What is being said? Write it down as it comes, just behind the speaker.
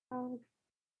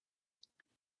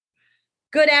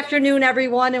Good afternoon,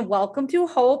 everyone, and welcome to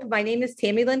Hope. My name is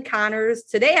Tammy Lynn Connors.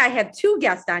 Today, I have two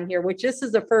guests on here, which this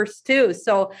is the first two.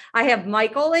 So I have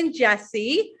Michael and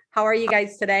Jesse. How are you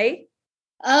guys today?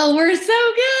 Oh, we're so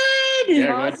good.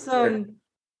 Yeah, awesome.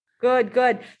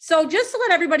 Good. So just to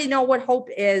let everybody know what Hope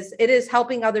is, it is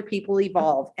helping other people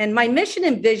evolve. And my mission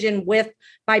and vision with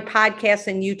my podcast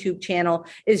and YouTube channel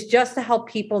is just to help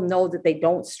people know that they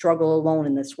don't struggle alone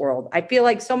in this world. I feel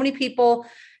like so many people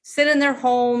sit in their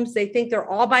homes. They think they're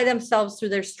all by themselves through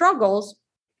their struggles,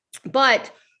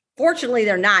 but fortunately,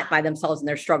 they're not by themselves in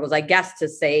their struggles, I guess to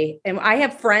say. And I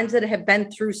have friends that have been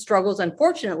through struggles,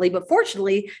 unfortunately, but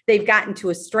fortunately, they've gotten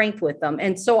to a strength with them.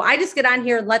 And so I just get on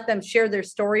here and let them share their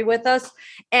story with us.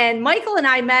 And Michael and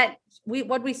I met,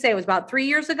 what'd we say? It was about 3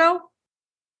 years ago?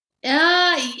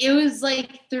 It was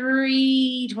like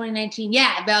 2019.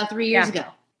 Yeah, about 3 years ago.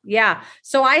 Yeah.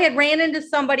 So I had ran into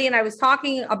somebody and I was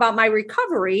talking about my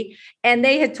recovery, and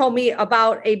they had told me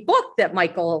about a book that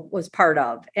Michael was part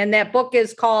of. And that book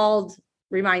is called,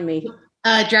 remind me.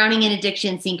 Drowning in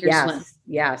Addiction, Sink or Swim.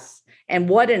 Yes. And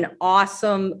what an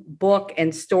awesome book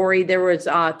and story. There was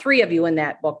 3 of you in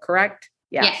that book, correct?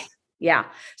 Yes. Yeah.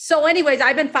 So anyways,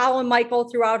 I've been following Michael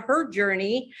throughout her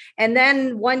journey. And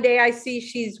then one day I see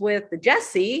she's with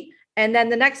Jesse. And then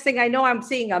the next thing I know, I'm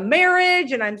seeing a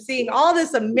marriage and I'm seeing all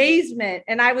this amazement.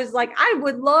 And I was like, I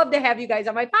would love to have you guys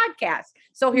on my podcast.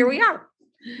 So here we are.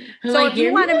 So if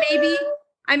you want to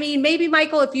maybe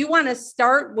Michael, if you want to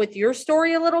start with your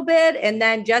story a little bit, and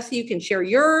then Jesse, you can share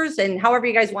yours and however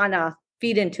you guys want to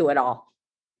feed into it all.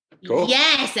 Cool.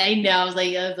 Yes, I know. I was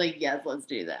like, yes, let's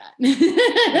do that.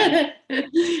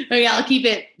 Okay, I'll keep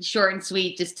it short and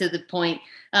sweet, just to the point.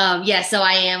 So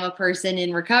I am a person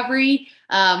in recovery.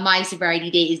 My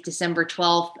sobriety date is December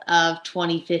 12th of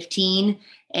 2015.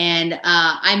 And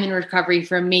I'm in recovery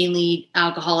from mainly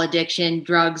alcohol addiction.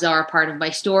 Drugs are a part of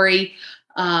my story.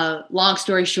 Long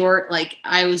story short,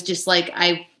 I was just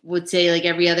I would say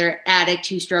every other addict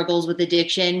who struggles with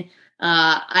addiction.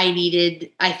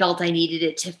 I felt I needed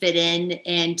it to fit in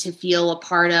and to feel a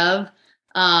part of.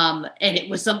 And it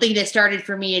was something that started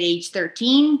for me at age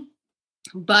 13.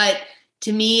 But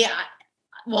to me,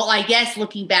 I guess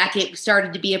looking back, it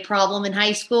started to be a problem in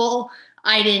high school.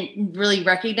 I didn't really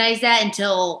recognize that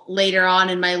until later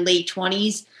on in my late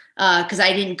 20s, because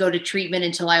I didn't go to treatment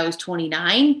until I was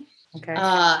 29. Okay.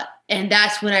 And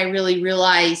that's when I really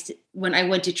realized, when I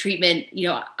went to treatment,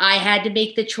 I had to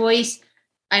make the choice.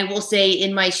 I will say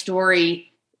in my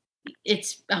story,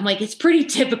 it's pretty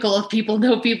typical if people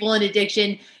know people in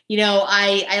addiction.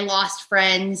 I lost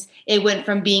friends. I went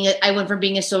from being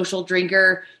a social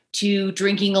drinker to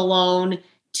drinking alone,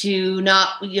 to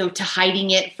not, to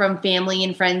hiding it from family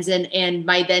and friends and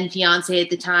my then fiance at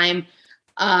the time.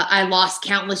 I lost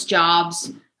countless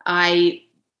jobs. I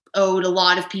owed a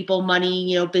lot of people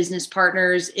money, business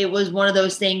partners. It was one of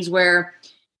those things where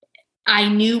I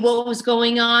knew what was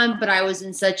going on, but I was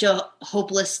in such a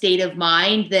hopeless state of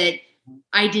mind that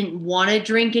I didn't want to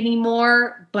drink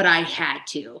anymore, but I had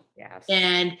to. Yes.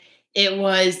 And it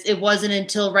wasn't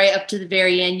until right up to the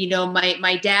very end,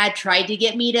 my dad tried to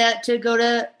get me to go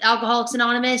to Alcoholics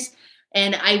Anonymous,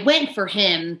 and I went for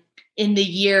him in the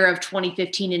year of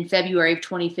 2015, in February of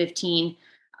 2015.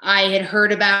 I had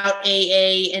heard about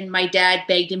AA, and my dad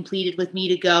begged and pleaded with me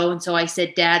to go. And so I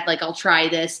said, Dad, I'll try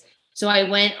this. So I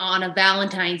went on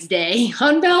Valentine's Day.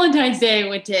 On Valentine's Day, I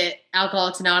went to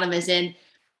Alcoholics Anonymous, and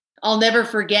I'll never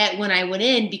forget when I went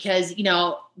in, because,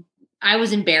 I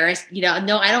was embarrassed. I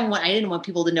didn't want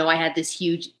people to know I had this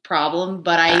huge problem,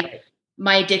 but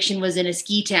my addiction was in a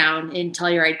ski town in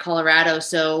Telluride, Colorado.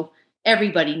 So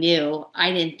everybody knew.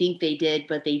 I didn't think they did,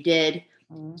 but they did.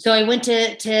 Mm-hmm. So I went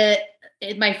to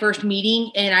my first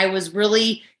meeting, and I was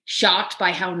really shocked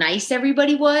by how nice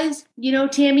everybody was.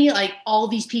 Tammy, all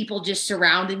these people just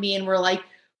surrounded me and were like,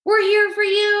 "We're here for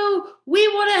you. We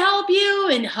want to help you,"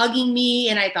 and hugging me.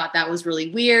 And I thought that was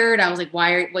really weird. I was like,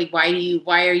 why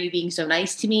are you being so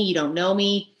nice to me? You don't know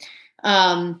me.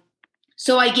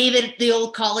 So I gave it the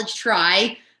old college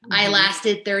try. Mm-hmm. I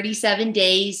lasted 37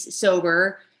 days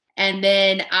sober. And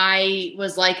then I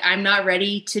was like, I'm not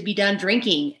ready to be done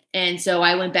drinking. And so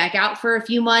I went back out for a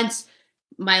few months.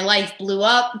 My life blew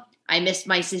up. I missed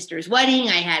my sister's wedding.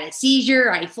 I had a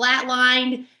seizure. I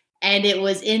flatlined. And it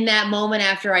was in that moment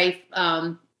after I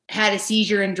had a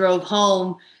seizure and drove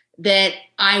home that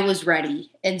I was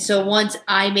ready. And so once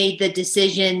I made the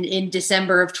decision in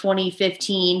December of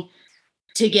 2015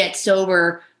 to get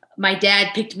sober, my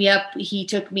dad picked me up. He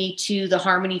took me to the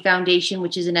Harmony Foundation,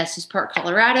 which is in Estes Park,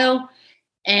 Colorado.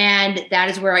 And that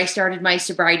is where I started my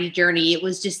sobriety journey. It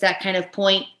was just that kind of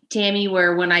point, Tammy,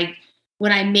 where when I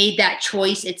when I made that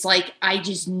choice, it's like, I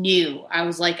just knew. I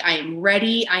was like, I am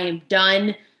ready. I am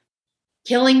done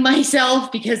killing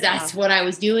myself, because that's what I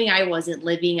was doing. I wasn't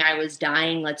living. I was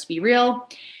dying. Let's be real.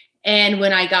 And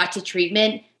when I got to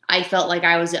treatment, I felt like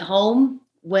I was at home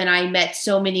when I met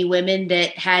so many women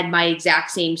that had my exact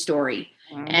same story.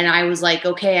 And I was like,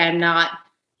 okay, I'm not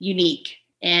unique.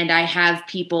 And I have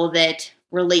people that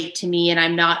relate to me, and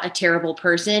I'm not a terrible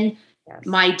person. Yes.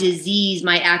 My disease,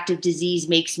 my active disease,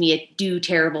 makes me do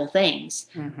terrible things.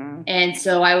 And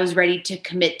so I was ready to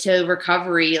commit to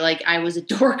recovery. Like, I was a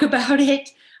dork about it.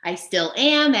 I still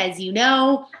am, as you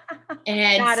know.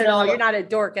 And not at all. You're not a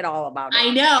dork at all about it.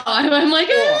 I know. I'm like,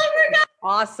 oh,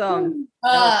 awesome.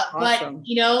 But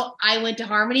you know, I went to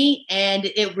Harmony, and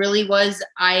it really was,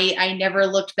 I never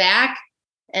looked back.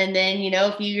 And then, you know,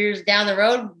 a few years down the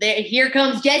road, here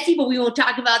comes Jesse, but we won't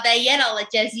talk about that yet. I'll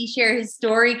let Jesse share his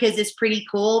story, because it's pretty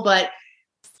cool. But,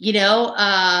 you know,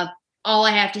 all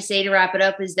I have to say to wrap it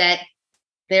up is that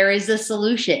there is a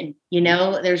solution. You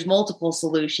know, there's multiple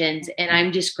solutions, and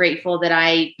I'm just grateful that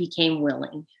I became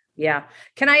willing. Yeah.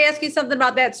 Can I ask you something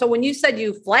about that? So when you said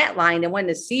you flatlined and went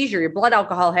into seizure, your blood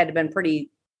alcohol had to have been pretty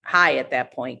high at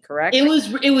that point, correct? It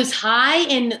was high.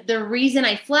 And the reason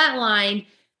I flatlined,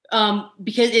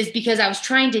 because I was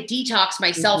trying to detox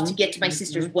myself to get to my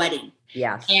sister's wedding.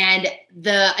 Yes. And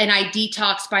I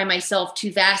detoxed by myself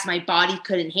too fast. My body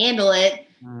couldn't handle it.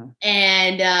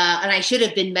 And I should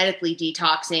have been medically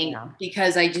detoxing,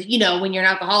 because I just, you know, when you're an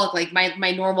alcoholic, like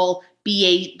my normal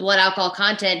BA blood alcohol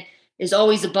content is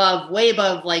always way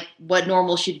above like what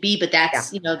normal should be. But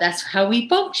that's, you know, that's how we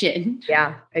function.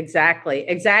 Yeah, exactly.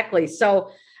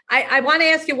 So I want to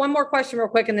ask you one more question real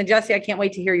quick. And then Jesse, I can't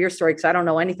wait to hear your story, because I don't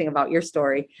know anything about your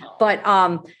story. But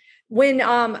when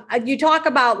you talk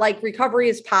about like recovery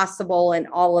is possible and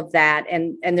all of that,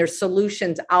 and there's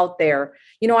solutions out there,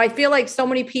 you know, I feel like so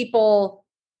many people,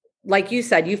 like you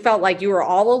said, you felt like you were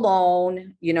all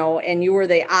alone, you know, and you were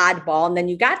the oddball. And then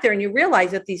you got there and you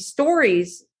realize that these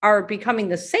stories are becoming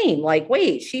the same. Like,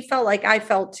 wait, she felt like I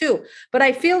felt too. But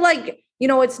I feel like, you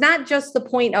know, it's not just the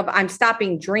point of I'm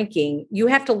stopping drinking. You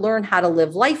have to learn how to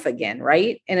live life again,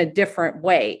 right? In a different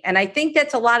way. And I think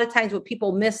that's a lot of times what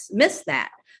people miss that.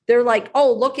 They're like,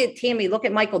 oh, look at Tammy, look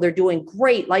at Michael. They're doing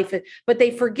great life. But they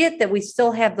forget that we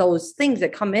still have those things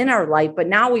that come in our life. But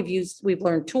now we've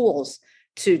learned tools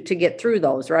to get through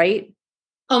those, right?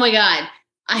 Oh my God.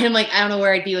 I'm like, I don't know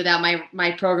where I'd be without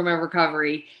my program of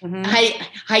recovery.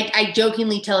 I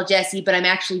jokingly tell Jesse, but I'm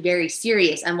actually very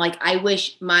serious. I'm like, I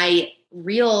wish my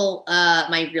real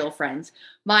friends,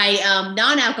 my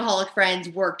non-alcoholic friends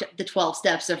worked the 12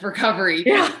 steps of recovery.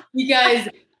 Because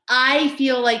I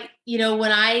feel like, you know,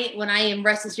 when I am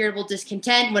restless, irritable,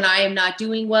 discontent, when I am not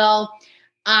doing well,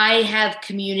 I have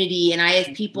community and I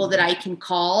have people that I can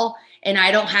call, and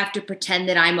I don't have to pretend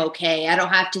that I'm okay. I don't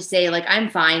have to say like, I'm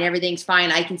fine, everything's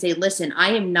fine. I can say, listen,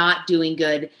 I am not doing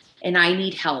good and I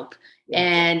need help.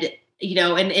 And, you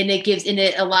know, and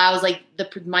it allows like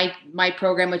my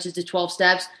program, which is the 12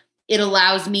 steps. It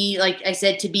allows me, like I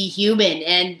said, to be human,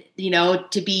 and, you know,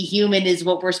 to be human is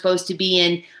what we're supposed to be.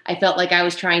 And I felt like I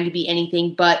was trying to be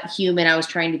anything but human. I was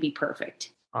trying to be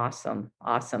perfect. Awesome.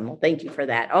 Well, thank you for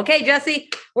that. Okay, Jesse,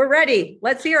 we're ready.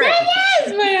 Let's hear it.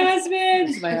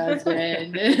 Yes, my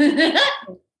husband.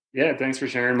 Yeah. Thanks for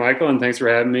sharing, Michael. And thanks for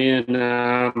having me.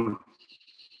 And,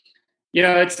 you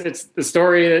know, it's the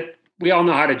story that we all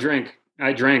know how to drink.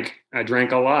 I drank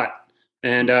a lot.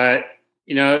 And,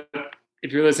 you know,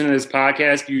 if you're listening to this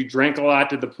podcast, you drank a lot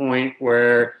to the point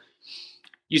where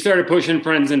you started pushing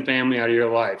friends and family out of your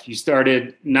life. You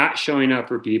started not showing up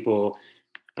for people.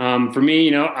 For me,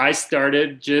 you know, I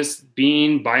started just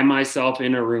being by myself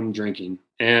in a room drinking.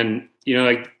 And, you know,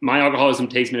 like my alcoholism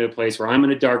takes me to a place where I'm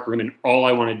in a dark room and all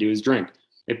I want to do is drink.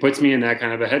 It puts me in that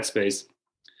kind of a headspace.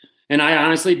 And I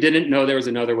honestly didn't know there was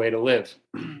another way to live.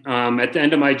 At the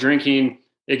end of my drinking,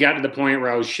 it got to the point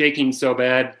where I was shaking so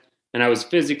bad and I was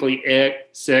physically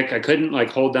sick. I couldn't like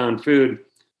hold down food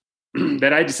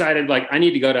that I decided like I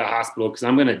need to go to a hospital because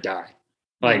I'm going to die.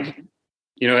 Like,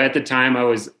 you know, at the time I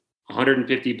was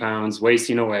 150 pounds,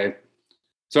 wasting away.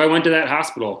 So I went to that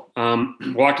hospital,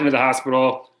 walked into the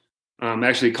hospital,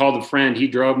 actually called a friend. He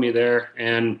drove me there.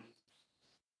 And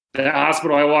the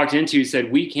hospital I walked into said,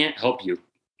 "We can't help you."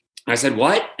 I said,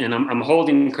 "What?" And I'm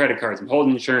holding credit cards, I'm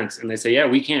holding insurance. And they say, "Yeah,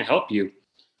 we can't help you."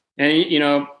 And, you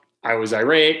know, I was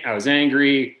irate, I was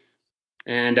angry.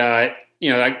 And,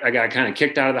 you know, I got kind of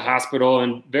kicked out of the hospital.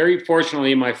 And very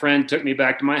fortunately, my friend took me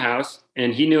back to my house,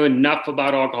 and he knew enough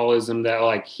about alcoholism that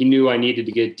like he knew I needed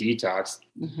to get detoxed.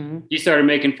 He started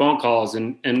making phone calls,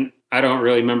 and I don't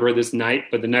really remember this night,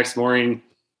 but the next morning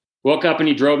woke up and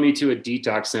he drove me to a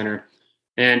detox center.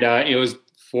 And it was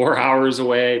 4 hours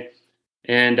away.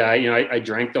 And, I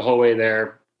drank the whole way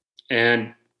there.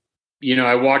 And,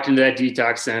 I walked into that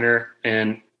detox center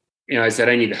and, I said,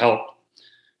 I need help.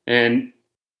 And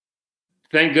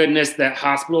thank goodness that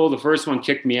hospital, the first one,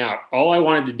 kicked me out. All I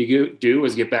wanted to do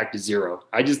was get back to zero.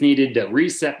 I just needed to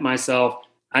reset myself.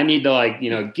 I need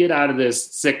to get out of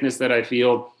this sickness that I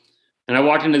feel. And I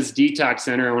walked into this detox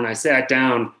center, and when I sat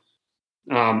down,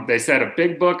 they said a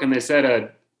big book, and they said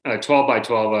a 12 by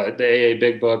 12, the AA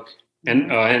big book,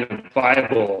 and a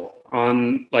Bible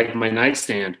on my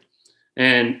nightstand.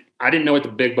 And I didn't know what the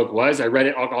big book was. I read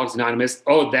it, Alcoholics Anonymous.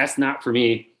 Oh, that's not for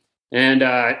me. And,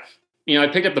 I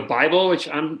picked up the Bible, which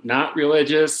I'm not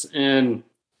religious. And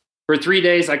for 3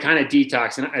 days, I kind of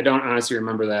detoxed. And I don't honestly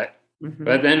remember that. Mm-hmm.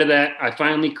 But at the end of that, I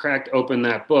finally cracked open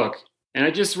that book. And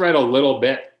I just read a little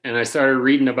bit. And I started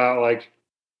reading about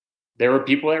there were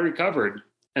people that recovered.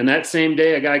 And that same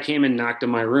day, a guy came and knocked on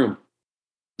my room.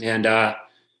 And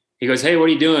he goes, "Hey, what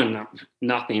are you doing?"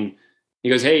 "Nothing." He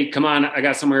goes, "Hey, come on, I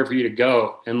got somewhere for you to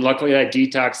go." And luckily that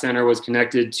detox center was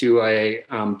connected to a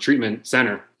treatment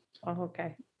center. Oh,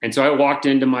 okay. And so I walked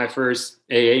into my first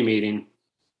AA meeting,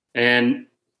 and,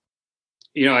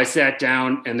 I sat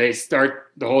down, and they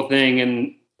start the whole thing,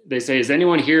 and they say, "Is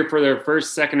anyone here for their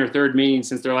first, second, or third meeting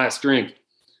since their last drink?"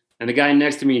 And the guy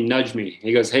next to me nudged me.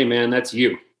 He goes, "Hey, man, that's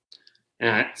you."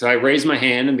 And so I raised my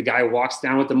hand, and the guy walks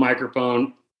down with the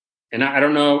microphone. And I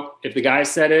don't know if the guy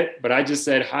said it, but I just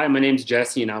said, "Hi, my name's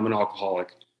Jesse, and I'm an alcoholic."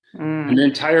 And the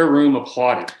entire room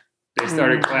applauded. They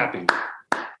started clapping.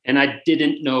 And I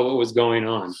didn't know what was going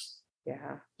on.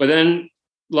 Yeah. But then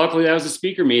luckily that was a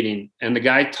speaker meeting, and the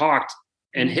guy talked,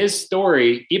 and his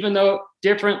story, even though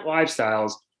different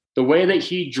lifestyles, the way that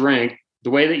he drank, the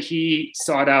way that he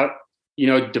sought out,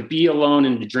 to be alone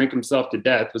and to drink himself to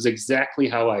death was exactly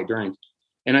how I drank.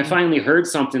 And I finally heard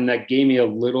something that gave me a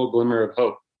little glimmer of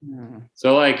hope.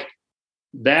 So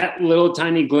that little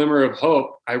tiny glimmer of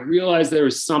hope, I realized there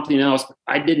was something else, but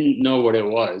I didn't know what it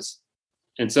was.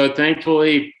 And so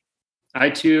thankfully, I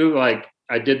too, I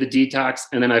did the detox,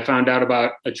 and then I found out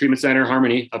about a treatment center,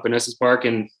 Harmony, up in Estes Park,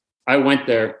 and I went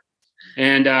there.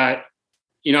 And, I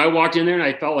walked in there, and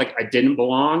I felt like I didn't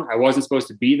belong. I wasn't supposed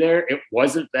to be there. It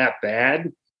wasn't that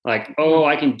bad. I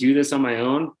can do this on my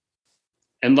own.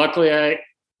 And luckily,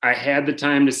 I had the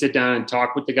time to sit down and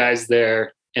talk with the guys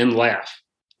there and laugh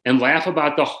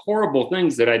about the horrible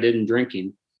things that I did in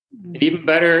drinking. And even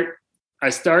better, I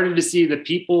started to see that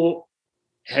people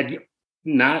had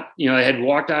not, I had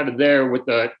walked out of there with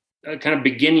a kind of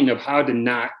beginning of how to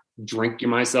not drink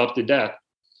myself to death.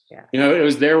 Yeah. It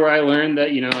was there where I learned that,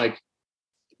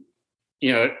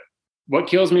 what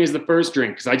kills me is the first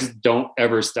drink, because I just don't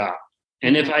ever stop.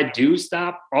 And if I do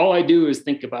stop, all I do is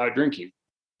think about drinking.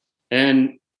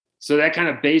 And so that kind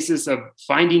of basis of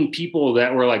finding people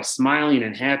that were smiling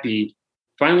and happy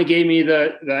finally gave me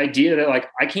the idea that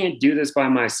I can't do this by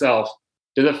myself,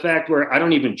 to the fact where I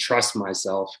don't even trust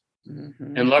myself.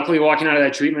 Mm-hmm. And luckily, walking out of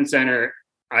that treatment center,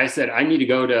 I said, I need to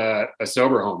go to a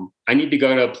sober home. I need to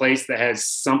go to a place that has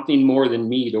something more than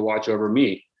me to watch over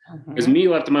me. Because me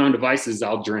left to my own devices,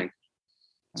 I'll drink.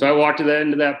 So I walked to the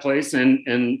end of that place, and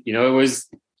it was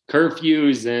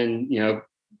curfews and,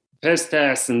 piss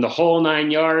tests and the whole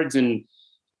 9 yards.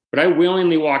 But I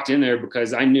willingly walked in there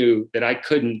because I knew that I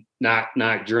couldn't not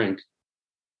drink.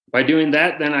 By doing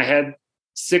that, then I had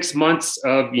 6 months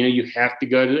of, you have to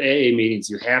go to AA meetings,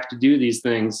 you have to do these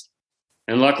things.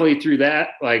 And luckily through that,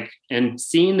 and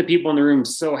seeing the people in the room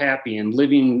so happy and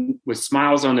living with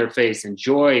smiles on their face and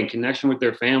joy and connection with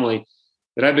their family,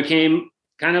 that I became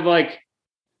kind of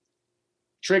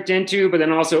tricked into, but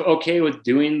then also okay with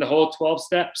doing the whole 12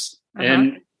 steps.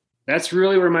 And that's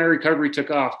really where my recovery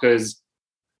took off, because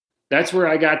that's where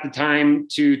I got the time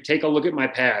to take a look at my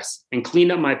past and clean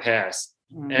up my past.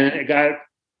 And it got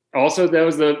also, that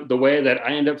was the way that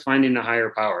I ended up finding a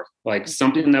higher power,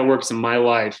 something that works in my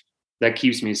life that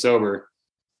keeps me sober.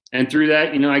 And through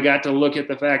that, I got to look at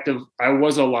the fact of I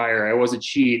was a liar, I was a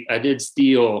cheat, I did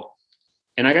steal.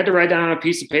 And I got to write down on a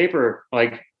piece of paper,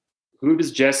 who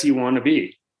does Jesse want to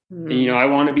be? And, I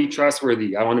want to be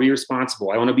trustworthy. I want to be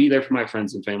responsible. I want to be there for my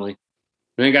friends and family.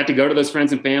 And I got to go to those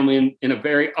friends and family and in a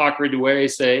very awkward way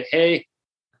say, hey,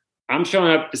 I'm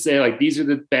showing up to say these are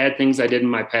the bad things I did in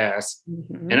my past.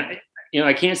 And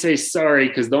I can't say sorry,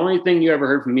 because the only thing you ever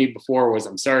heard from me before was,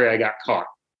 I'm sorry I got caught.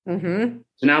 So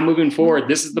now moving forward,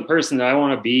 this is the person that I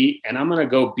want to be, and I'm going to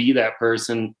go be that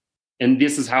person. And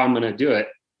this is how I'm going to do it.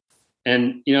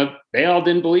 And, they all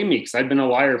didn't believe me because I'd been a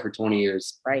liar for 20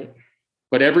 years. Right.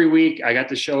 But every week I got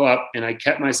to show up, and I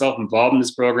kept myself involved in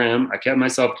this program. I kept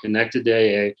myself connected to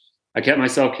AA. I kept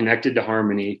myself connected to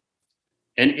Harmony.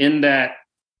 And in that,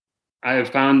 I have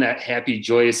found that happy,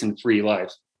 joyous, and free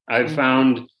life. I've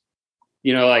found,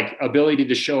 like ability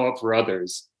to show up for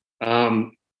others.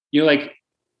 Like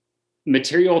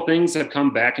material things have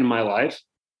come back in my life,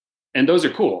 and those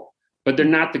are cool, but they're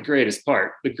not the greatest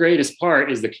part. The greatest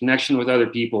part is the connection with other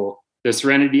people, the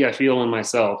serenity I feel in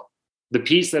myself, the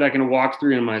peace that I can walk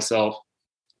through in myself.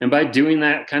 And by doing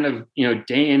that kind of,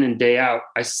 day in and day out,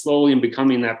 I slowly am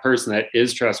becoming that person that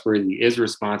is trustworthy, is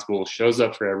responsible, shows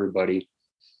up for everybody.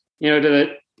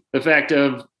 To the fact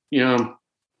of,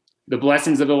 the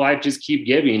blessings of the life just keep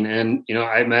giving. And,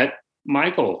 I met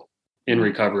Michael in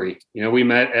recovery. We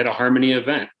met at a Harmony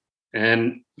event,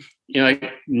 and,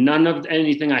 like none of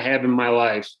anything I have in my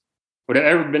life would have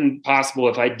ever been possible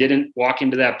if I didn't walk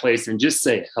into that place and just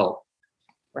say help.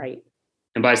 Right.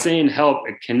 And by saying help,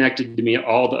 it connected to me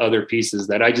all the other pieces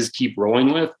that I just keep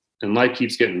rolling with, and life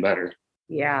keeps getting better.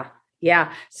 Yeah.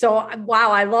 Yeah. So,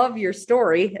 wow, I love your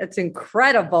story. It's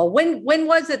incredible. When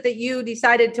was it that you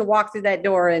decided to walk through that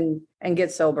door and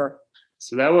get sober?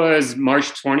 So that was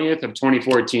March 20th of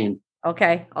 2014.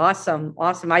 Okay. Awesome.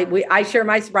 Awesome. I share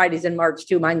my sobrieties in March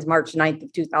too. Mine's March 9th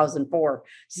of 2004.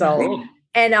 So, Cool.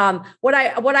 And what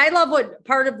I love, what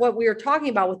part of what we were talking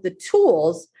about with the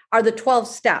tools are the 12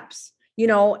 steps,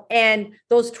 and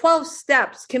those 12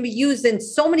 steps can be used in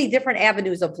so many different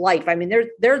avenues of life. I mean,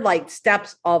 they're like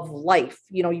steps of life,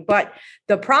 but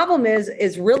the problem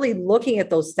is really looking at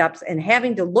those steps and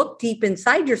having to look deep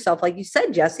inside yourself. Like you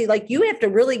said, Jesse, like you have to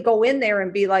really go in there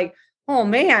and be like, oh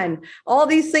man, all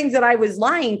these things that I was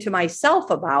lying to myself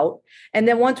about. And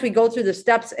then once we go through the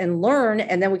steps and learn,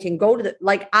 and then we can go to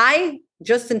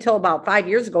just until about 5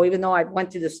 years ago, even though I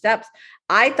went through the steps,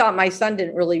 I thought my son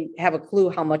didn't really have a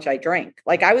clue how much I drank.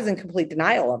 Like I was in complete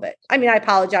denial of it. I mean, I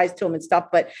apologized to him and stuff,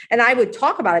 and I would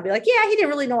talk about it. I'd be like, yeah, he didn't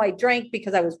really know I drank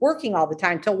because I was working all the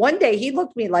time. Till one day he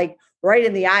looked me like right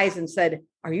in the eyes and said,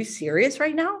 are you serious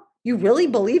right now? You really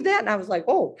believe that? And I was like,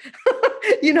 oh,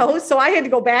 so I had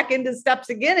to go back into steps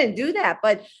again and do that.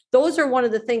 But those are one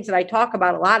of the things that I talk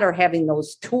about a lot, are having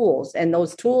those tools. And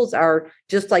those tools are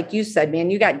just like you said,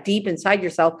 man, you got deep inside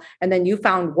yourself and then you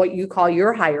found what you call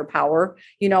your higher power,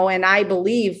 and I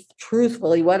believe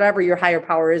truthfully, whatever your higher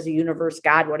power is, the universe,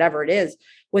 God, whatever it is,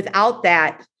 without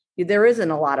that, there isn't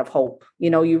a lot of hope.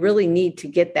 You really need to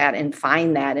get that and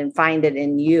find it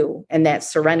in you, and that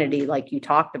serenity, like you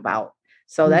talked about.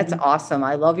 So that's awesome.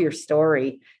 I love your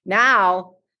story.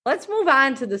 Now let's move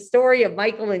on to the story of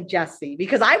Michael and Jesse,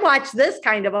 because I watched this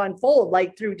kind of unfold,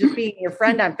 like through just being your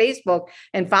friend on Facebook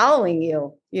and following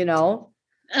you,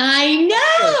 I know.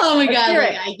 Oh my God.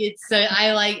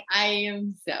 I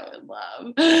am so in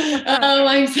love.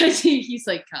 He's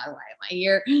like, God, why am I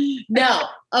here? No.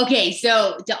 Okay.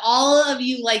 So to all of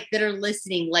you that are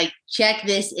listening, check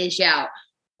this ish out.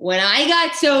 When I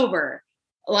got sober,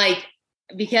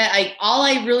 because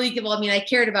I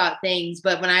cared about things,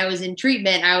 but when I was in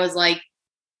treatment, I was like,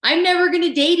 I'm never going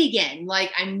to date again.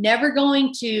 I'm never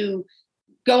going to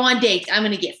go on dates. I'm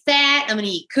going to get fat. I'm going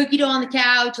to eat cookie dough on the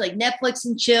couch, Netflix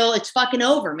and chill. It's fucking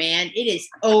over, man. It is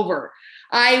over.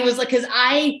 I was cause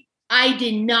I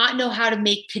did not know how to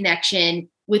make connection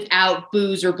without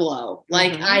booze or blow.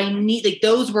 I need,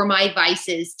 those were my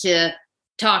vices to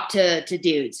talk to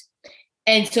dudes.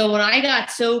 And so when I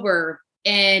got sober,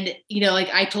 and,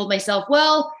 I told myself,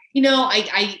 well,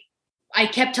 I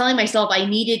kept telling myself I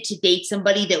needed to date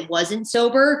somebody that wasn't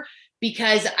sober,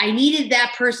 because I needed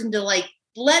that person to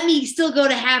let me still go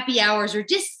to happy hours or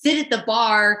just sit at the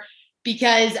bar,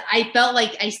 because I felt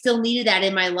like I still needed that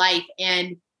in my life.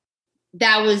 And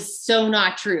that was so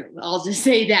not true. I'll just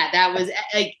say that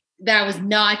was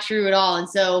not true at all. And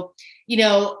so,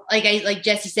 like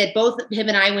Jesse said, both him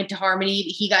and I went to Harmony.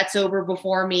 He got sober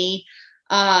before me.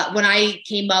 When I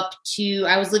came up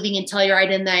I was living in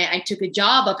Telluride, and I took a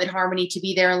job up at Harmony to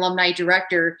be their alumni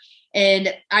director.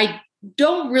 And I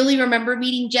don't really remember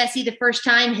meeting Jesse the first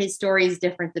time. His story is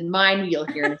different than mine. You'll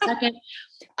hear in a second.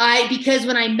 Because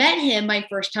when I met him my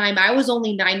first time, I was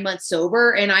only 9 months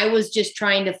sober, and I was just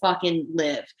trying to fucking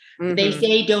live. Mm-hmm. They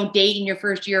say don't date in your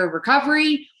first year of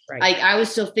recovery. Right. I was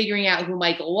still figuring out who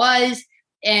Michael was.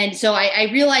 And so I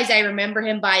realized I remember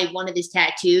him by one of his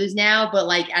tattoos now, but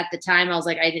at the time I was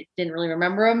I didn't really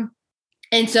remember him.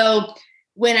 And so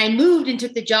when I moved and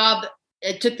took the job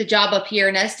up here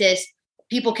in Estes,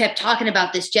 people kept talking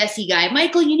about this Jesse guy.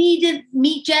 Michael, you need to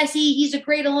meet Jesse. He's a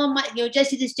great alumni.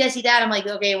 Jesse this, Jesse that. I'm like,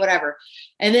 okay, whatever.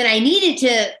 And then I needed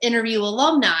to interview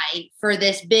alumni for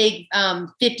this big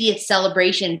 50th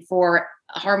celebration for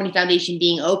Harmony Foundation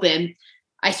being open.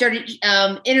 I started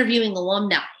interviewing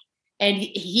alumni. And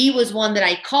he was one that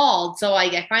I called. So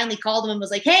I finally called him and was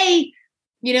like, hey,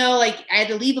 you know, like I had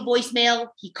to leave a voicemail.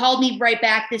 He called me right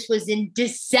back. This was in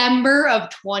December of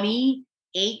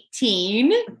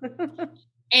 2018.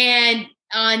 And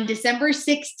on December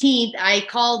 16th, I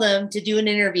called him to do an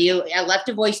interview. I left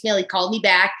a voicemail. He called me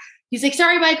back. He's like,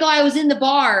 sorry, Michael, I was in the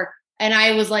bar. And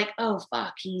I was like, oh,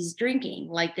 fuck, he's drinking.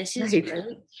 Like, this is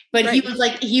great. But he was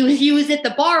like, he was at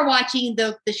the bar watching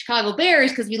the Chicago Bears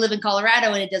because we live in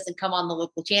Colorado and it doesn't come on the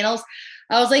local channels.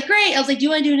 I was like, great. I was like, do you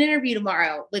want to do an interview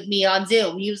tomorrow with me on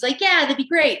Zoom? He was like, yeah, that'd be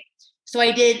great. So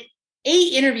I did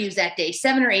 8 interviews that day,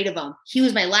 7 or 8 of them. He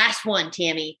was my last one,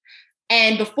 Tammy.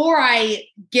 And before I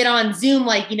get on Zoom,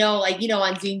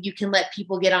 on Zoom, you can let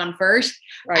people get on first.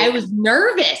 Right. I was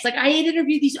nervous. Like I had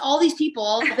interviewed all these people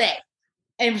all day.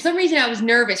 And for some reason I was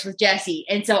nervous with Jesse.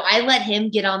 And so I let him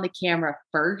get on the camera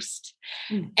first.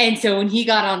 And so when he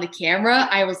got on the camera,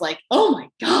 I was like, oh my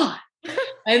God.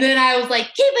 And then I was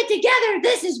like, keep it together.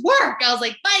 This is work. I was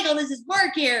like, Michael, this is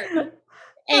work here.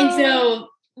 And so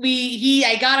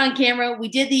I got on camera. We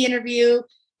did the interview.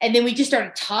 And then we just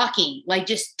started talking.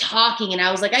 And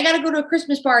I was like, I got to go to a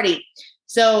Christmas party.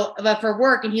 So for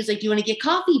work. And he was like, do you want to get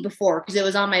coffee before? Because it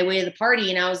was on my way to the party.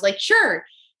 And I was like, sure.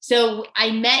 So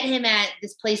I met him at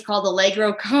this place called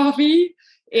Allegro Coffee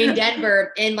in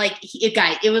Denver. And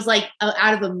it was like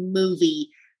out of a movie,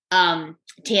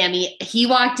 Tammy. He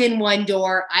walked in one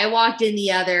door. I walked in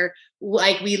the other.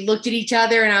 Like we looked at each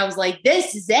other and I was like,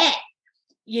 this is it,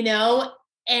 you know?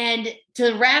 And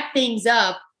to wrap things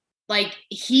up, like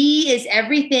he is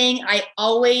everything I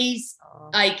always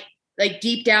like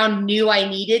deep down knew I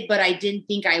needed, but I didn't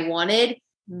think I wanted.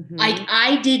 Mm-hmm. Like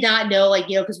I did not know,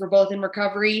 because we're both in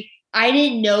recovery. I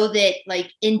didn't know that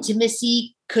like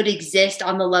intimacy could exist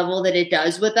on the level that it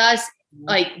does with us.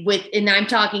 Mm-hmm. And I'm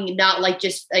talking not like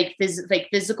just like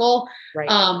physical, right.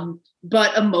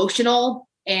 But emotional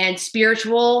and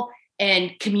spiritual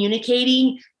and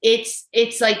communicating. It's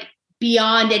like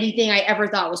beyond anything I ever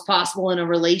thought was possible in a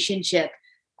relationship.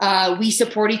 We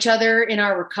support each other in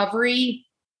our recovery.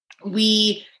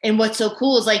 And what's so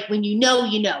cool is like, when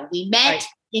we met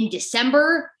in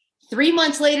December, 3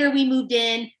 months later, we moved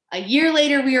in, a year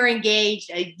later, we were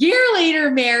engaged, a year later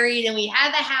married, and we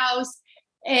had the house.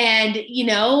 And,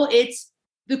 it's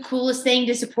the coolest thing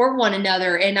to support one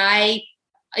another. And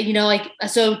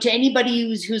so to anybody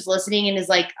who's listening and is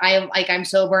like, I'm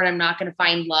sober and I'm not going to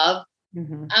find love.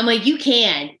 Mm-hmm. I'm like, you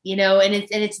can, and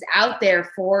it's out there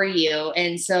for you.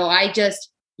 And so I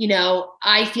just,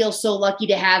 I feel so lucky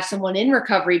to have someone in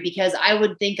recovery, because I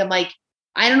would think I'm like,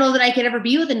 I don't know that I could ever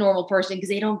be with a normal person because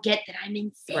they don't get that I'm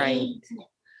insane. Right.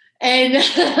 And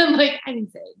I'm like, I'm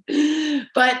insane,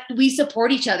 but we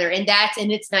support each other, and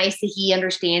it's nice that he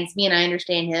understands me and I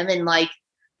understand him. And like,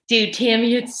 dude,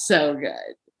 Tammy, it's so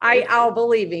good.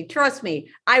 Believe me, trust me.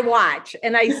 I watch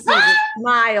and I see the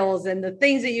smiles and the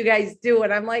things that you guys do.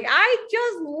 And I'm like, I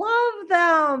just love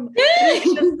them.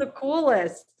 It's just the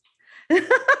coolest.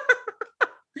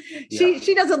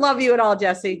 She doesn't love you at all,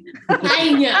 Jesse.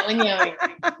 I know.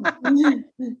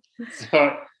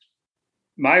 So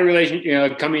my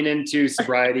relationship, coming into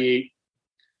sobriety,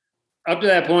 up to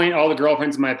that point, all the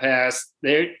girlfriends in my past,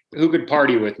 who could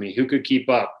party with me, who could keep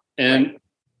up. And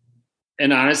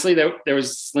honestly, there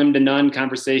was slim to none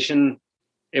conversation.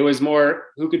 It was more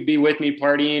who could be with me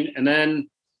partying. And then,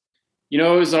 it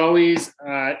was always,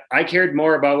 I cared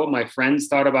more about what my friends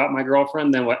thought about my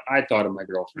girlfriend than what I thought of my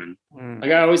girlfriend. Mm.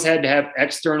 Like I always had to have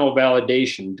external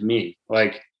validation to me.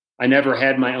 Like I never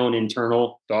had my own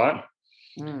internal thought.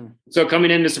 Mm. So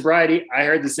coming into sobriety, I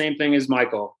heard the same thing as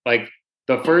Michael. Like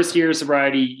the first year of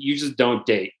sobriety, you just don't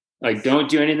date. Like don't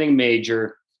do anything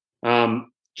major.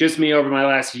 Just me over my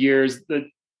last years. The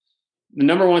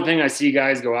number one thing I see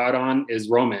guys go out on is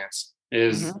romance,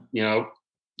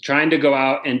 trying to go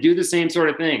out and do the same sort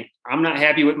of thing. I'm not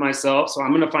happy with myself, so I'm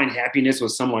going to find happiness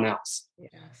with someone else.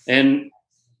 Yes. And,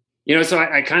 so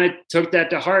I kind of took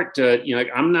that to heart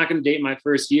I'm not going to date my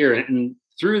first year. And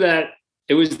through that,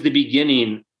 it was the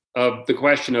beginning of the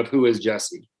question of who is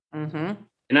Jesse? Mm-hmm.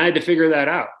 And I had to figure that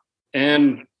out.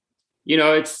 And,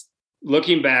 it's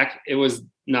looking back, it was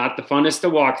not the funnest to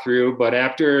walk through, but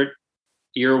after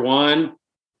year 1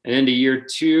 and into year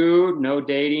 2, no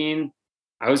dating,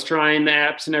 I was trying the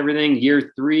apps and everything.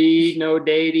 Year 3, no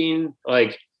dating.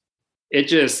 Like it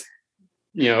just,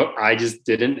 I just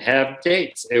didn't have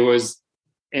dates. It was,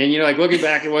 and looking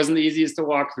back, it wasn't the easiest to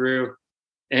walk through.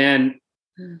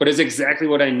 But it's exactly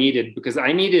what I needed, because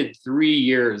I needed 3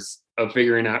 years of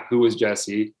figuring out who was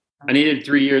Jesse. I needed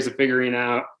 3 years of figuring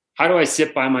out, how do I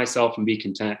sit by myself and be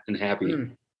content and happy?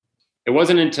 Mm. It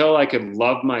wasn't until I could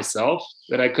love myself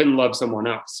that I couldn't love someone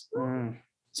else. Mm.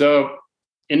 So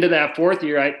into that 4th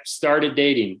year, I started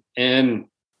dating, and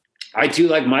I too,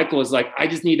 like Michael, was like, I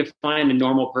just need to find a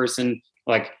normal person.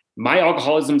 Like my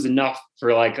alcoholism's enough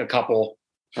for like a couple.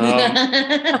 You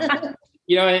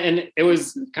know, and it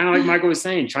was kind of like Michael was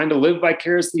saying, trying to live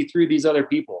vicariously through these other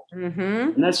people.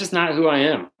 Mm-hmm. And that's just not who I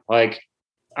am. Like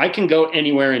I can go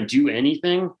anywhere and do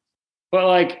anything, but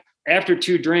like after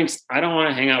 2 drinks, I don't want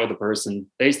to hang out with a person.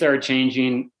 They start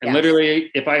changing. And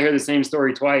literally, if I hear the same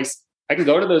story twice, I can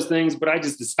go to those things, but I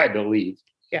just decide to leave.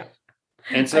 Yeah.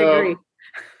 And so,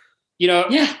 you know,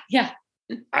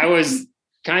 I was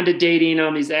kind of dating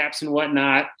on these apps and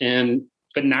whatnot,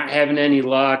 but not having any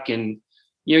luck. And,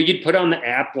 you know, you'd put on the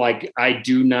app, like, I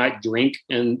do not drink.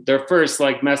 And their first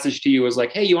like message to you was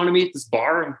like, hey, you want to meet at this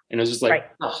bar? And it was just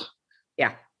like, oh.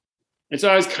 Yeah. And so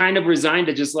I was kind of resigned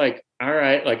to just like, all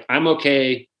right, like I'm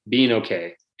okay being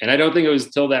okay. And I don't think it was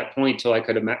till that point till I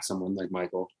could have met someone like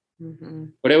Michael. Mm-hmm.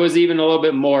 But it was even a little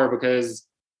bit more because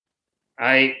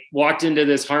I walked into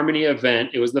this Harmony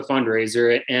event. It was the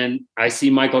fundraiser, and I see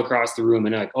Michael across the room,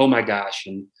 and I'm like, oh my gosh.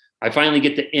 And I finally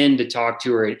get the in to talk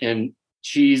to her, and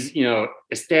she's, you know,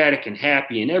 ecstatic and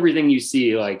happy, and everything you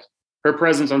see, like her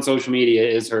presence on social media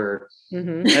is her.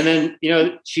 Mm-hmm. And then, you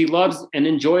know, she loves and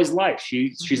enjoys life.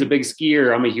 She's a big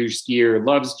skier. I'm a huge skier,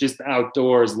 loves just the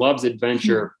outdoors, loves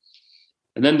adventure.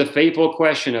 Mm-hmm. And then the fateful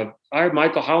question of, all right,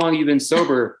 Michael, how long have you been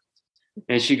sober?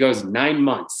 And she goes, 9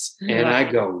 months. And I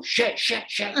go, shit.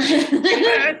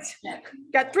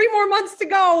 Got 3 more months to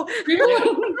go.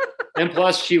 And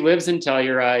plus she lives in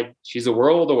Telluride. She's a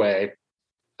world away.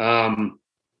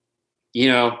 You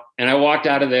know, and I walked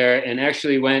out of there and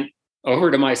actually went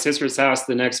over to my sister's house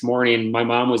the next morning. My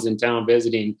mom was in town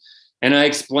visiting, and I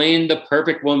explained the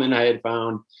perfect woman I had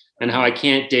found and how I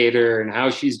can't date her and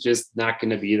how she's just not going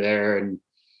to be there. And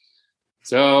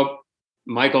so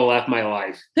Michael left my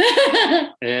life.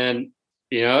 And,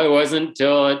 you know, it wasn't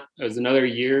until it was another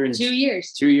year and 2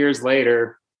 years. 2 years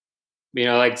later, you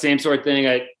know, like same sort of thing.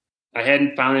 I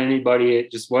hadn't found anybody.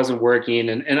 It just wasn't working.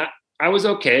 And I was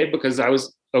okay because I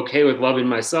was okay with loving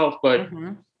myself. But, you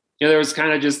know, there was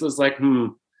kind of just this like,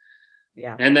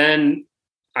 Yeah. And then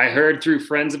I heard through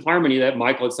friends of Harmony that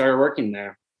Michael had started working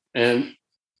there. And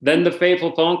then the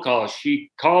fateful phone call,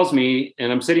 she calls me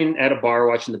and I'm sitting at a bar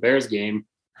watching the Bears game.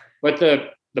 But the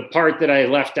part that I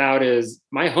left out is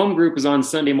my home group is on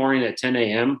Sunday morning at 10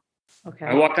 a.m. Okay.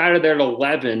 I walk out of there at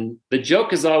 11. The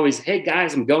joke is always, hey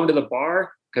guys, I'm going to the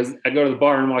bar, because I go to the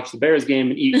bar and watch the Bears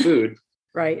game and eat food.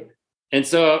 Right. And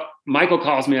so Michael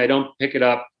calls me. I don't pick it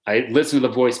up. I listen to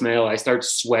the voicemail. I start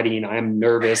sweating. I'm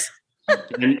nervous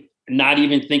and not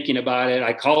even thinking about it.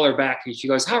 I call her back and she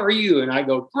goes, how are you? And I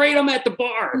go, great, I'm at the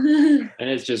bar. And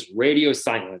it's just radio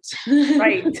silence.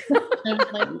 Right. I'm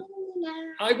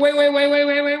like, wait.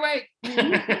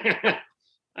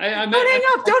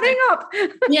 Don't hang up.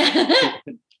 Yeah.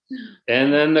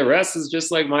 And then the rest is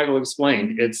just like Michael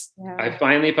explained. I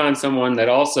finally found someone that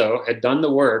also had done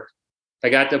the work. I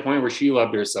got to the point where she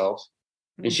loved herself,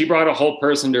 and she brought a whole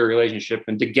person to a relationship.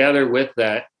 And together with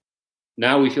that,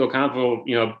 now we feel comfortable,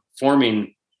 you know,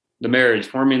 forming the marriage,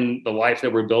 forming the life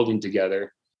that we're building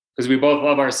together, because we both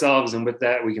love ourselves. And with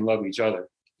that, we can love each other.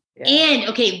 Yeah. And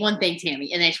okay, one thing,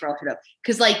 Tammy, and thanks for all it up.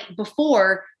 Because like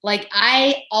before, like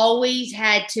I always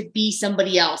had to be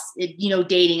somebody else, you know,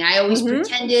 dating. I always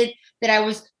pretended that I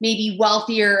was maybe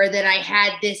wealthier or that I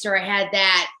had this or I had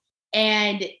that.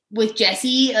 And with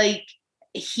Jesse, like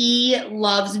he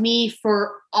loves me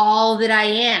for all that I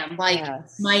am, like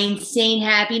my insane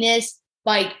happiness,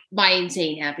 like my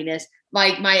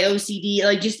OCD,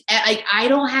 like just like I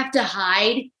don't have to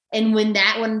hide. And when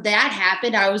that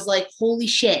happened, I was like, holy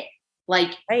shit.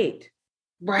 Like, right?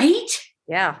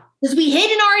 Yeah. Because we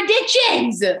hid in our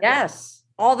addictions. Yes.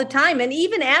 All the time. And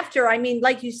even after, I mean,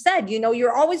 like you said, you know,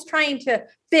 you're always trying to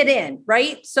fit in,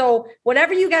 right? So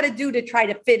whatever you got to do to try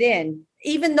to fit in,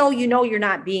 even though you know you're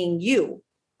not being you,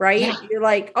 right? Yeah. You're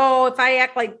like, oh, if I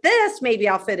act like this, maybe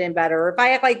I'll fit in better. Or if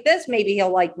I act like this, maybe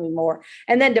he'll like me more.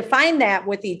 And then to find that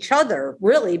with each other,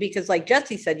 really, because like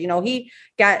Jesse said, you know, he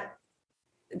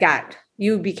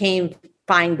you became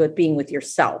fine with being with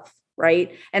yourself,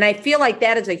 right? And I feel like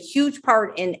that is a huge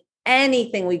part in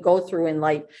anything we go through in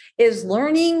life, is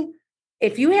learning.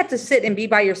 If you have to sit and be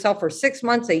by yourself for 6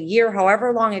 months, a year,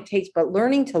 however long it takes, but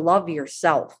learning to love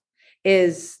yourself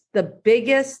is the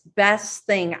biggest, best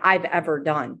thing I've ever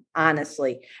done,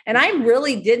 honestly. And I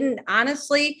really didn't,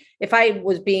 honestly, if I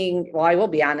was being, well, I will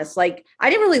be honest, like I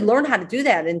didn't really learn how to do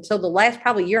that until the last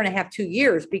probably year and a half, 2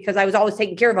 years, because I was always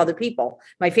taking care of other people,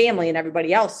 my family and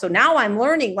everybody else. So now I'm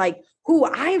learning like who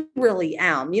I really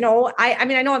am. You know, I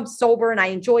mean, I know I'm sober and I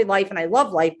enjoy life and I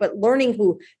love life, but learning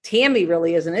who Tammy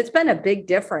really is, and it's been a big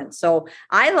difference. So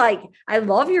I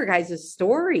love your guys'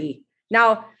 story.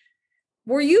 Now,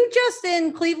 Were you just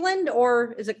in Cleveland,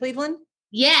 or is it Cleveland?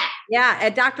 Yeah. Yeah.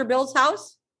 At Dr. Bill's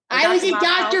house? I was at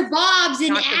Dr. Bob's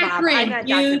in Akron.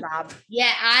 Dr. Bob.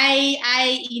 Yeah,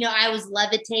 I was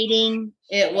levitating.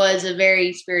 It was a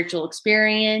very spiritual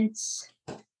experience,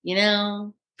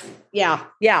 Yeah.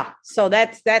 Yeah. So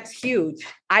that's huge.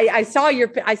 I saw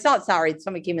sorry,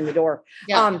 somebody came in the door.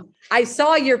 Yeah. I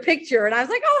saw your picture and I was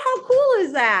like, oh, how cool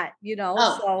is that?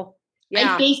 So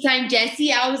yeah. I FaceTimed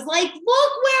Jesse. I was like,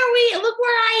 look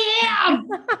where I am.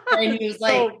 And he was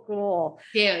like, so cool.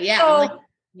 Yeah. So,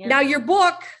 now your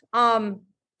book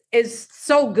is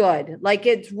so good. Like,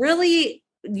 it's really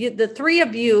the three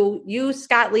of you,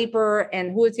 Scott Leeper,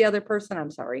 and who is the other person?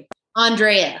 I'm sorry.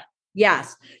 Andrea.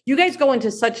 Yes. You guys go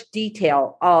into such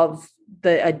detail of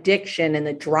the addiction and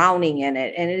the drowning in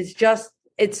it. And it's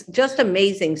just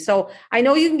amazing. So I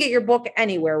know you can get your book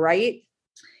anywhere, right?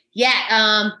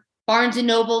 Yeah.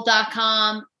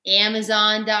 BarnesandNoble.com,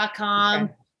 Amazon.com.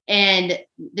 Okay. And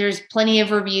there's plenty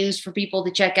of reviews for people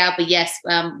to check out. But yes,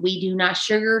 we do not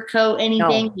sugarcoat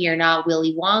anything. No. We are not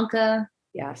Willy Wonka.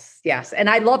 Yes. Yes. And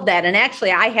I love that. And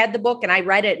actually, I had the book and I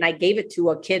read it and I gave it to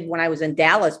a kid when I was in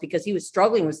Dallas because he was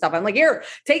struggling with stuff. I'm like, here,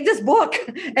 take this book.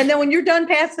 And then when you're done,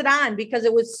 pass it on, because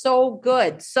it was so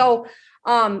good. So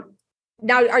now,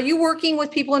 are you working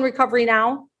with people in recovery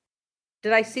now?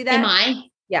 Did I see that? Am I?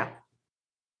 Yeah.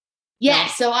 Yeah.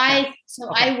 So I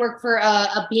work for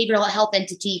a behavioral health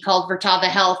entity called Vertava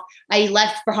Health. I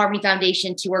left for Harmony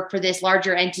Foundation to work for this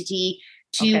larger entity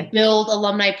to build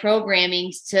alumni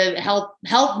programming to help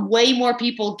way more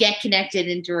people get connected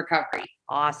into recovery.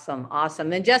 Awesome.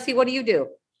 And Jesse, what do you do?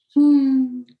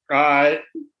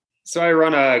 So I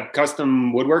run a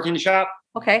custom woodworking shop.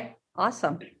 Okay.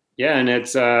 Awesome. Yeah. And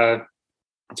it's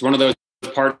one of those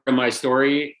part of my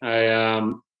story. I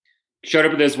showed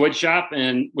up at this wood shop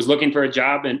and was looking for a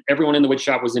job, and everyone in the wood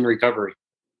shop was in recovery.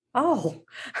 Oh,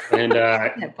 and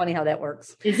funny how that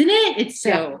works, isn't it? It's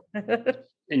so. Yeah.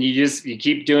 And you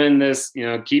keep doing this,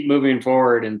 keep moving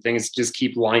forward, and things just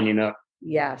keep lining up.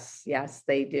 Yes,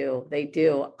 they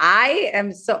do. I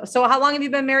am so. How long have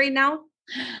you been married now?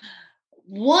 A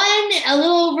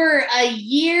little over a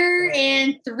year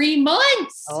and 3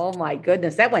 months. Oh my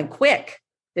goodness, that went quick.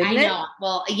 I know.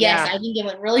 Well, yes, I think it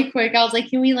went really quick. I was like,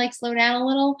 can we slow down a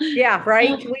little? Yeah,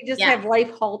 right. Can we just have life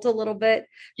halt a little bit?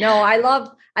 No, I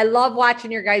love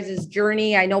watching your guys'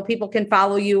 journey. I know people can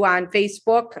follow you on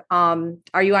Facebook.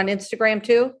 Are you on Instagram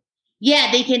too?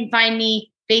 Yeah, they can find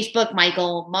me Facebook,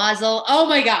 Michael Mazel. Oh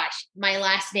my gosh. My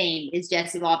last name is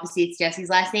Jesse. Well, obviously it's Jesse's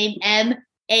last name, Maassel.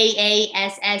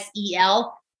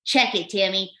 Check it,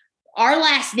 Tammy. Our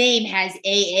last name has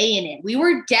AA in it. We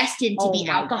were destined to be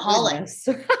alcoholics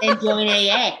and join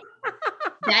AA.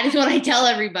 That is what I tell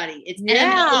everybody. It's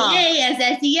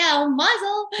Maassel,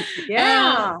 Mazel.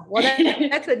 Yeah. Well,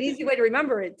 that's an easy way to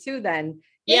remember it too, then.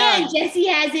 Yeah. And Jesse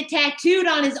has it tattooed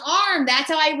on his arm. That's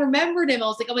how I remembered him. I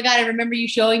was like, oh my God, I remember you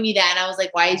showing me that. And I was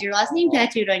like, why is your last name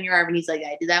tattooed on your arm? And he's like,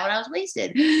 I did that when I was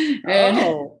wasted.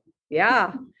 Oh,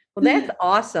 yeah. Well, that's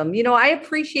awesome. I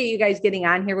appreciate you guys getting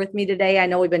on here with me today. I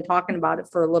know we've been talking about it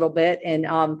for a little bit, and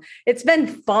it's been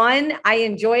fun. I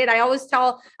enjoy it. I always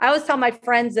tell my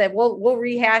friends that we'll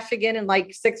rehash again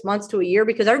in 6 months to a year,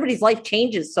 because everybody's life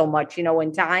changes so much,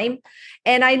 in time.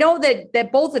 And I know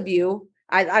that both of you,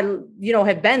 I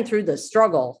have been through the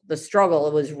struggle. The struggle,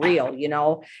 it was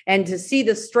real, and to see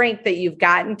the strength that you've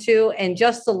gotten to and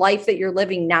just the life that you're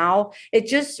living now, it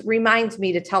just reminds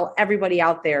me to tell everybody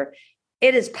out there,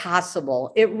 it is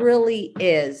possible. It really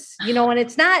is, and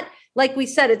it's not, like we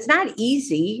said, it's not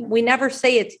easy. We never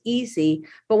say it's easy,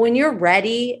 but when you're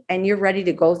ready and you're ready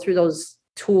to go through those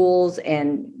tools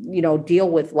and, deal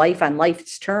with life on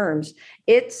life's terms,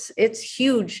 it's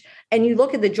huge. And you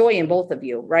look at the joy in both of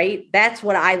you, right? That's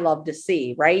what I love to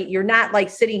see, right? You're not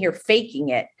sitting here faking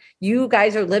it. You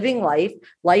guys are living life.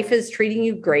 Life is treating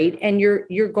you great, and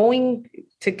you're going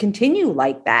to continue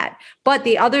like that. But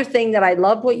the other thing that I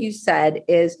love what you said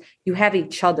is you have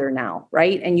each other now,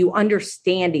 right? And you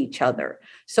understand each other.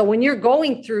 So when you're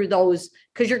going through those,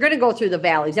 because you're going to go through the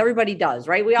valleys, everybody does,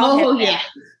 right? We all have valleys.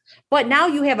 But now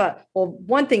you have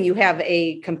one thing, you have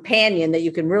a companion that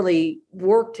you can really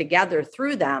work together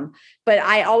through them. But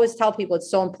I always tell people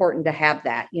it's so important to have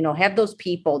that, have those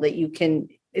people that you can.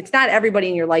 It's not everybody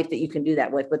in your life that you can do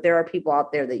that with, but there are people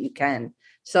out there that you can.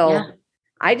 So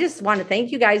I just want to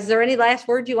thank you guys. Is there any last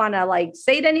words you want to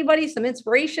say to anybody, some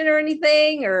inspiration or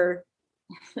anything, or?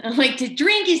 I'm like, to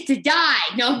drink is to die.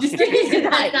 No, I'm just kidding.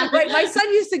 Right. My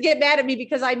son used to get mad at me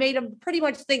because I made him pretty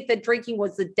much think that drinking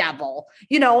was the devil,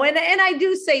 and I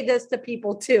do say this to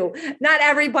people too. Not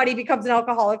everybody becomes an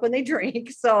alcoholic when they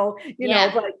drink. So,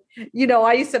 but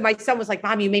I used to, my son was like,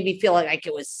 Mom, you made me feel like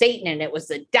it was Satan and it was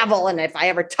the devil. And if I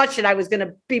ever touched it, I was going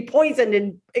to be poisoned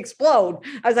and explode.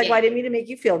 I was like, well, I didn't mean to make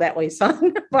you feel that way,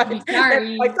 son. But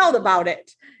I felt about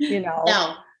it,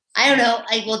 No. I don't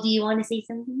know. Do you want to say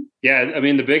something? Yeah. I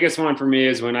mean, the biggest one for me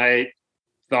is when I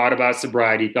thought about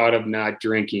sobriety, thought of not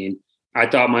drinking, I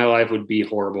thought my life would be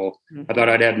horrible. Mm-hmm. I thought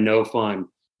I'd have no fun.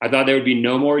 I thought there would be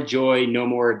no more joy, no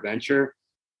more adventure.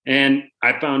 And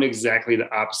I found exactly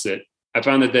the opposite. I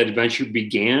found that the adventure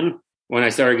began when I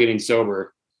started getting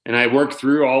sober. And I worked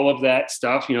through all of that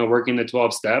stuff, working the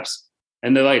 12 steps.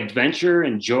 And the adventure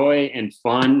and joy and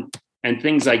fun and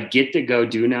things I get to go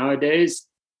do nowadays,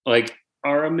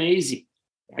 are amazing.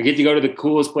 I get to go to the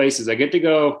coolest places. I get to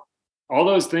go all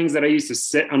those things that I used to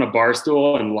sit on a bar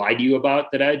stool and lie to you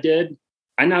about that I did.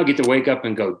 I now get to wake up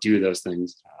and go do those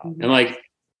things. Mm-hmm. And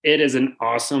it is an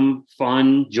awesome,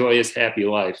 fun, joyous, happy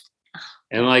life.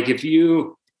 And if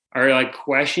you are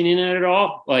questioning it at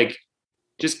all,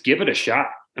 just give it a shot.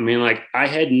 I mean, I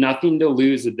had nothing to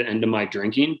lose at the end of my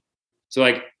drinking. So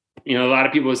a lot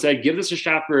of people have said, give this a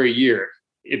shot for a year.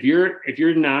 If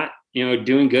you're not,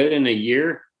 doing good in a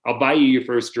year, I'll buy you your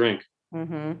first drink.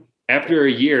 Mm-hmm. After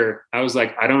a year, I was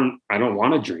like, I don't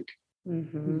want to drink.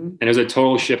 Mm-hmm. And it was a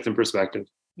total shift in perspective.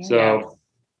 Yeah. So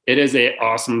it is a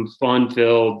awesome,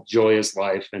 fun-filled, joyous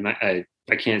life. And I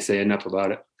can't say enough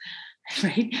about it.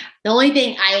 Right. The only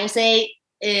thing I will say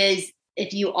is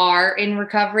if you are in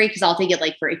recovery, because I'll take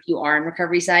it for if you are in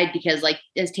recovery side, because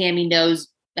as Tammy knows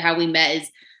how we met is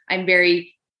I'm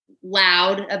very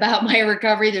loud about my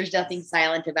recovery. There's nothing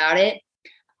silent about it.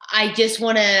 I just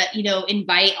want to,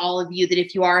 invite all of you that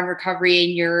if you are in recovery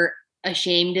and you're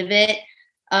ashamed of it,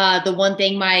 the one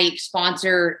thing my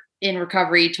sponsor in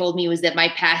recovery told me was that my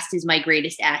past is my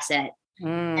greatest asset.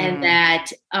 And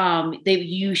that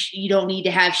you don't need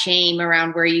to have shame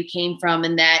around where you came from,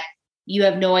 and that you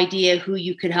have no idea who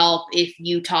you could help if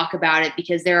you talk about it,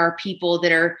 because there are people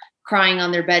that are crying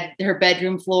on their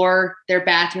bedroom floor, their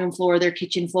bathroom floor, their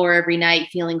kitchen floor every night,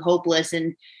 feeling hopeless.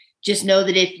 And just know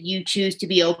that if you choose to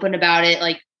be open about it,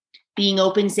 being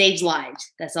open saves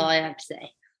lives. That's all I have to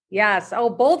say. Yes. Oh,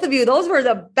 both of you, those were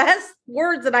the best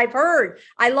words that I've heard.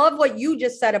 I love what you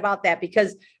just said about that,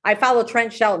 because I follow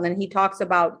Trent Shelton and he talks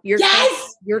about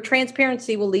your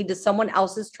transparency will lead to someone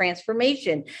else's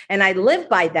transformation. And I live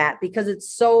by that because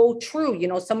it's so true.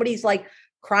 Somebody's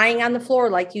crying on the floor,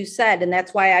 like you said. And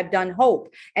that's why I've done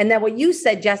Hope. And then what you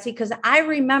said, Jesse, because I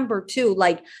remember too,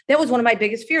 that was one of my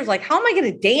biggest fears. How am I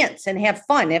going to dance and have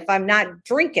fun if I'm not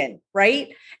drinking?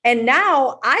 Right. And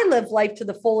now I live life to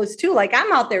the fullest too.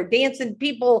 I'm out there dancing.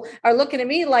 People are looking at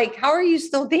me how are you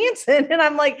still dancing? And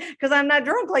I'm because I'm not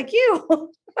drunk like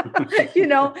you.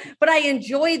 But I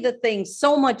enjoy the thing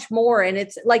so much more. And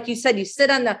it's like you said,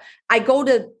 I go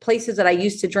to places that I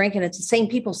used to drink and it's the same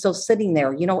people still sitting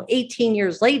there, 18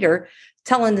 years later,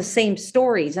 telling the same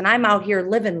stories. And I'm out here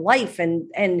living life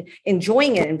and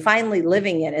enjoying it and finally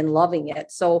living it and loving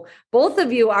it. So both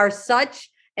of you are such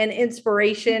an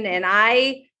inspiration. And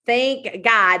I thank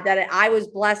God that I was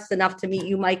blessed enough to meet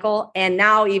you, Michael, and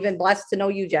now even blessed to know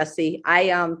you, Jesse.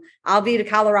 I'll be to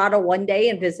Colorado one day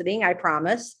and visiting, I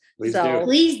promise.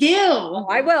 Please do.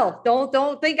 I will.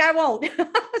 Don't think I won't.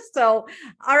 So,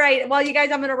 all right. Well, you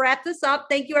guys, I'm going to wrap this up.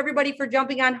 Thank you, everybody, for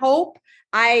jumping on Hope.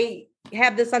 I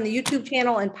have this on the YouTube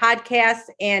channel and podcast.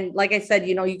 And like I said,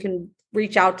 you can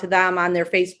reach out to them on their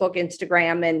Facebook,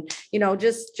 Instagram, and,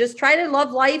 just try to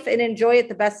love life and enjoy it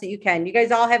the best that you can. You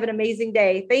guys all have an amazing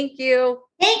day. Thank you.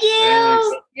 Thank you. Thanks.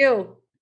 Thank you.